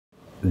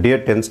Dear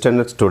 10th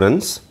standard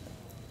students,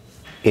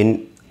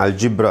 in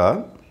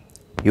algebra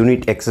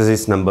unit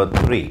exercise number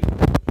 3,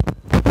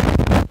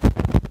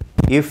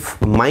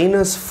 if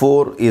minus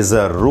 4 is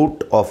a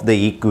root of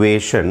the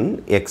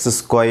equation x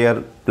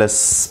square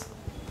plus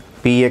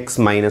px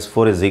minus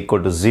 4 is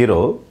equal to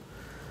 0,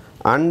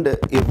 and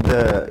if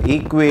the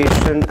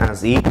equation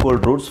has equal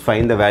roots,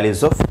 find the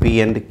values of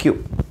p and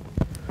q.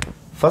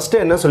 First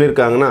என்ன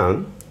சொல்லிருக்காங்கன்னா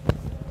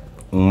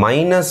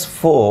minus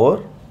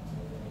 4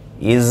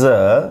 is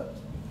a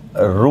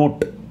root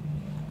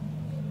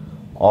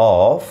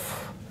of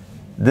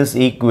this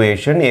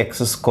equation x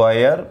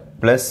square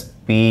plus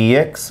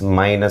px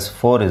minus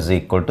 4 is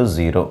equal to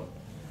 0.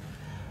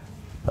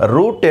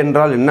 root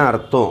என்றால் என்ன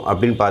அர்த்தம்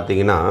அப்படினு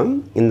பாத்தீங்கன்னா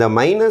இந்த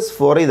minus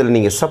 4 இதில்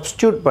நீங்க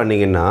substitute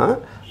பண்ணீங்கன்னா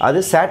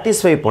அது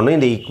satisfy பண்ணும்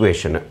இந்த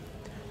equation.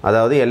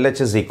 அதாவது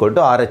LHS equal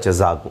to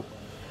RHS ஆகும்.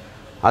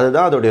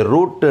 அதுதான் அதோட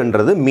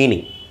ரூட்ன்றது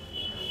மீனிங்.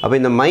 அப்ப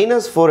இந்த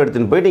 -4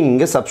 எடுத்துட்டு போய்ட்டு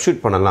இங்க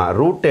சப்ஸ்டிட்யூட் பண்ணலாம்.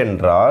 ரூட்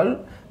என்றால்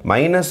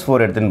 -4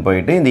 எடுத்துட்டு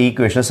போய்ட்டு இந்த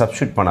ஈக்குவேஷனை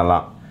சப்ஸ்டிட்யூட்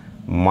பண்ணலாம்.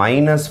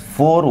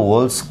 -4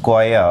 whole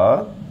square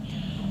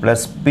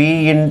plus p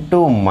into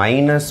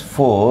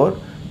 -4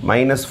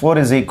 -4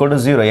 is equal to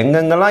 0.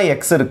 எங்கெங்கெல்லாம்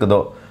x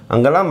இருக்குதோ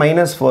அங்கெல்லாம்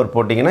 -4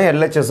 போட்டீங்கன்னா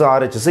LHS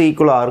RHS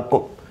ஈக்குவலா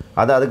இருக்கும்.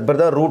 அதுக்கு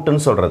பேர் தான்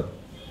ரூட்னு சொல்றது.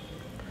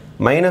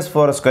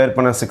 -4 ஸ்கொயர்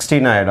பண்ணா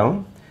 16 ஆயிடும்.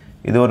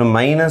 இது ஒரு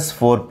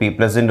 -4p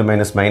plus into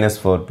minus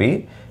 -4p.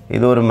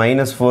 இது ஒரு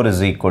 -4 is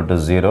equal to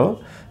 0.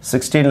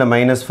 16ல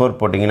 -4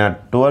 போட்டீங்கன்னா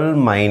 12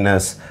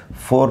 minus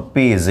 4p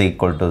is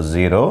equal to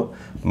 0.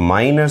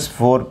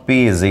 -4p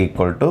is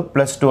equal to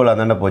plus 12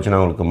 அதாண்ட போச்சுன்னா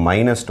உங்களுக்கு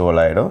 -12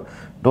 ஆயிடும்.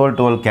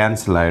 12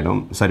 cancel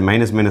ஆயிடும். sorry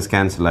minus minus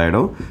cancel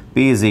ஆயிடும்.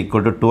 p is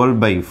equal to 12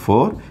 by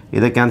 4.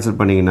 இதை cancel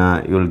பண்ணீங்கன்னா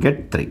you will get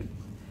 3.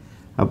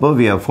 அப்போ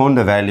we have found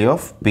the value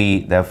of p.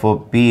 therefore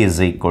p is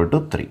equal to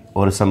 3.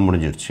 ஒரு sum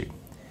முடிஞ்சிருச்சு.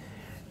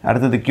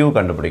 அடுத்தது q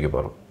கண்டுபிடிக்க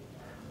போறோம்.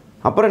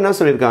 அப்புறம் என்ன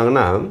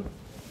சொல்லிருக்காங்கன்னா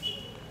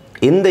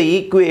இந்த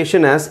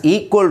ஈக்குவேஷன் has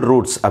equal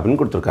roots அப்படினு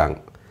கொடுத்திருக்காங்க.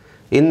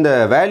 இந்த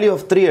வேல்யூ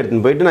ஆஃப் 3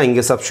 எடுத்து போய்ட்டு நான்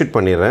இங்க சப்ஸ்டிட்யூட்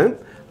பண்ணிறேன்.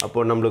 அப்போ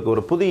நமக்கு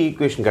ஒரு புது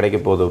ஈக்குவேஷன் கிடைக்க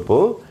போகுது. இப்போ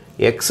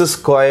x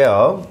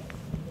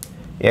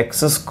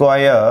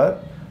square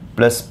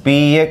plus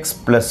px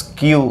plus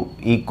q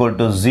equal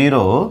to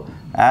 0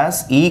 as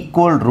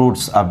equal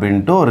roots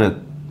அப்படினு ஒரு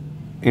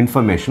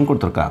இன்ஃபர்மேஷன்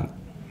கொடுத்திருக்காங்க.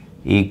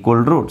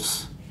 equal roots.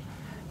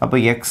 அப்போ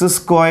x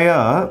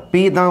square p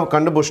தான்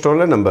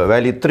கண்டுபிடிச்சிட்டோம்ல நம்ம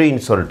வேல்யூ 3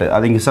 ன்னு சொல்லிட்டு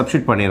அதை இங்க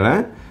substitute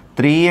பண்ணிறேன்.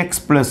 3x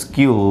plus q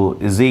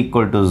is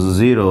equal to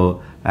 0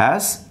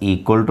 as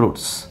equal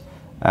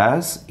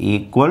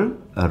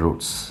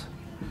roots.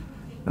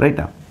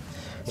 ரைட்டா?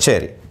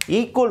 சரி,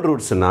 equal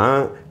rootsனா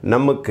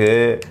நமக்கு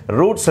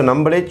roots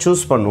நம்மளே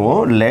சூஸ்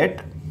பண்ணுவோம். let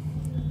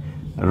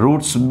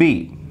roots be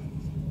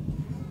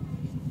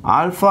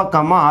alpha,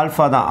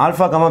 alpha தான்.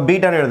 alpha,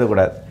 beta ன்னு எழுத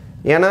கூடாது.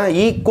 ஏனா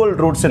equal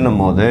roots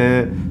என்னும்போது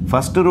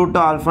first root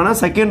ஆல்ஃபானா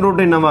second root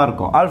என்னவா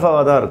இருக்கும்?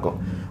 ஆல்ஃபாவா தான் இருக்கும்.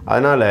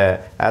 அதனால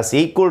as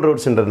equal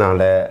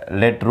ரூட்ஸ்ன்றதுனால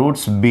let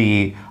roots be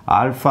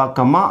alpha,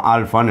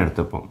 alpha ன்னு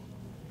எடுத்துப்போம்.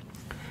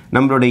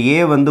 நம்மளோட a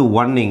வந்து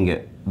 1 இங்க,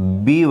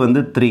 b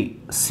வந்து 3,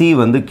 c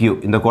வந்து q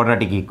இந்த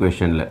குவாட்ராட்டிக்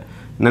ஈக்குவேஷன்ல.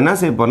 நான் என்ன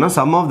செய்ய போறேன்னா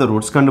sum of the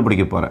roots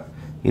கண்டுபிடிக்க போறேன்.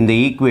 இந்த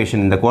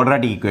ஈக்குவேஷன் இந்த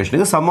quadratic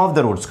ஈக்குவேஷனுக்கு sum of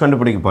the roots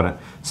கண்டுபிடிக்க போறேன்.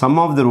 sum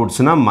of the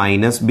rootsனா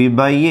 -b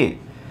by a.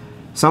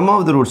 sum of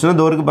the roots னா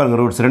தோருக்கு பாருங்க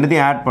ரூட்ஸ்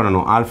ரெண்டுத்தையும் ஆட்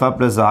பண்ணனும். Alpha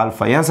plus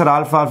alpha. ஏன் சார்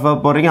ஆல்பா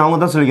போறீங்க? அவங்க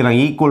தான் சொல்லிக்கிறாங்க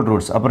ஈக்குவல்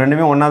ரூட்ஸ். அப்ப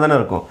ரெண்டுமே ஒண்ணா தான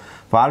இருக்கும்.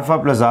 அப்ப alpha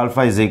plus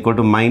alpha is equal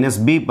to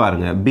 -b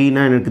பாருங்க. b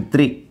னா எனக்கு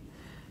 3.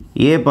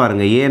 a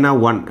பாருங்க. a னா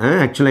 1.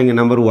 एक्चुअली இங்க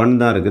நம்பர் 1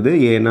 தான் இருக்குது.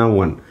 a னா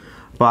 1.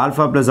 அப்ப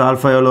ஆல்பா plus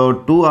ஆல்பா எவ்வளவு?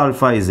 2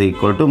 ஆல்பா is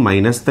equal to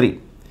 -3.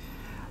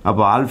 அப்ப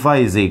ஆல்பா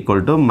is equal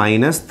to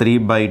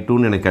 -3/2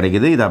 ன்னு எனக்கு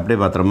கிடைக்குது. இது அப்படியே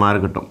பத்திரமா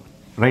இருக்கட்டும்.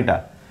 ரைட்டா?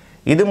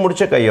 இது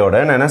முடிச்ச கையோட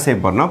நான் என்ன செய்ய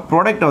போறேன்னா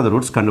ப்ராடக்ட் ஆஃப் தி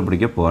ரூட்ஸ்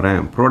கண்டுபிடிக்க போறேன்.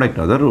 Product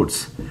of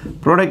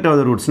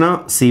the ரூட்ஸ்னா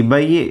c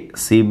by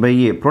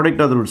a.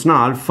 Product of the ரூட்ஸ்னா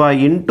alpha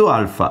into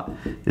alpha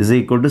is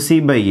equal to c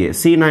by a.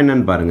 c னா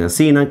என்னன்னு பாருங்க. c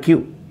னா q.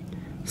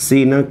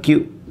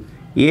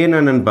 a னா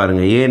என்னன்னு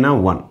பாருங்க. a னா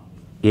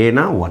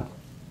 1.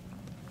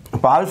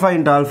 அப்ப ஆல்பா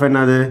into ஆல்பா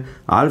என்னது?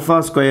 Alpha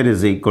square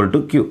is equal to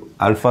q.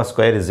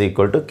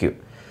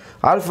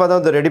 Alpha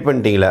தான் ரெடி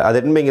பண்ணிட்டீங்களா? அதை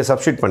எடுத்து இங்கே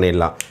சப்ஸ்டிட்யூட்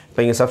பண்ணிடலாம். இப்போ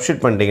இங்கே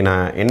சப்ஸ்டிட்யூட் பண்ணிட்டீங்கன்னா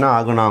என்ன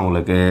ஆகுனா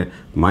உங்களுக்கு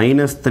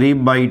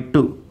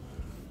 -3/2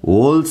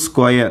 whole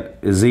square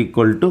is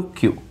equal to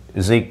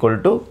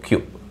q.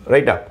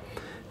 ரைட்டா?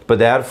 இப்போ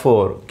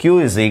therefore q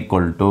is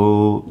equal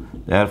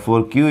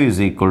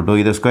to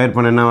இதை ஸ்கொயர்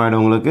பண்ண என்ன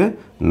ஆயிடும் உங்களுக்கு?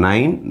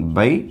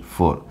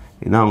 9/4.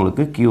 இதுதான்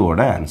உங்களுக்கு q ஓட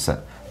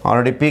ஆன்சர்.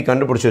 ஆல்ரெடி p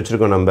கண்டுபிடிச்சு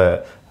வச்சிருக்கோம் நம்ம.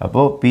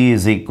 அப்போ p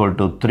is equal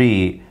to 3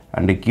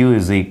 and q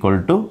is equal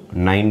to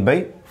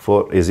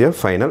 9/4 is your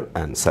final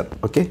answer.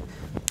 Okay,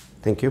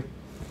 thank you.